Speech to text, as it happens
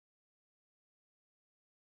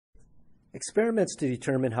Experiments to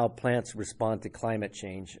determine how plants respond to climate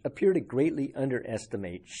change appear to greatly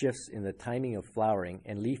underestimate shifts in the timing of flowering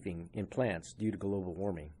and leafing in plants due to global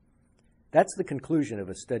warming. That's the conclusion of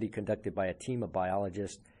a study conducted by a team of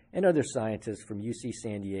biologists and other scientists from UC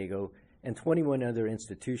San Diego and 21 other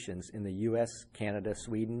institutions in the US, Canada,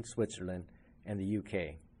 Sweden, Switzerland, and the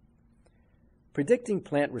UK. Predicting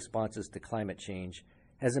plant responses to climate change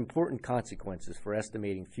has important consequences for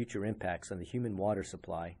estimating future impacts on the human water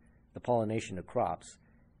supply, the pollination of crops,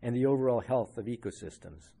 and the overall health of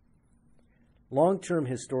ecosystems. Long-term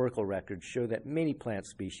historical records show that many plant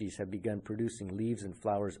species have begun producing leaves and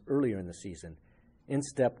flowers earlier in the season, in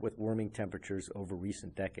step with warming temperatures over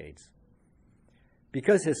recent decades.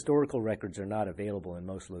 Because historical records are not available in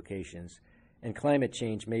most locations, and climate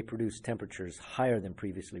change may produce temperatures higher than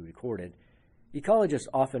previously recorded, ecologists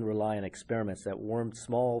often rely on experiments that warmed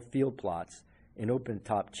small field plots in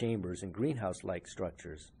open-top chambers and greenhouse-like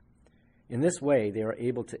structures. In this way, they are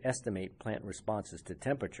able to estimate plant responses to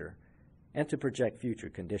temperature and to project future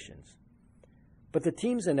conditions. But the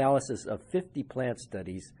team's analysis of 50 plant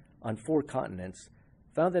studies on 4 continents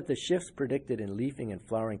found that the shifts predicted in leafing and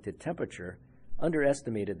flowering to temperature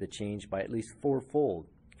underestimated the change by at least 4-fold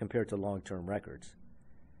compared to long-term records.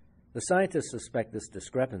 The scientists suspect this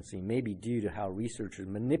discrepancy may be due to how researchers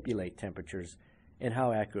manipulate temperatures and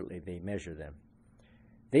how accurately they measure them.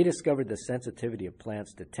 They discovered the sensitivity of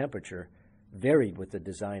plants to temperature varied with the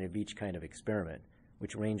design of each kind of experiment,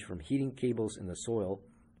 which ranged from heating cables in the soil,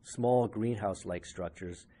 small greenhouse-like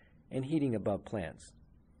structures, and heating above plants.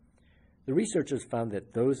 The researchers found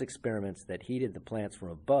that those experiments that heated the plants from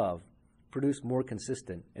above produced more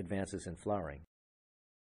consistent advances in flowering.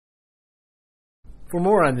 For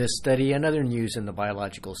more on this study and other news in the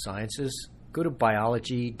biological sciences, go to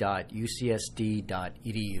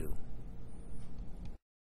biology.ucsd.edu.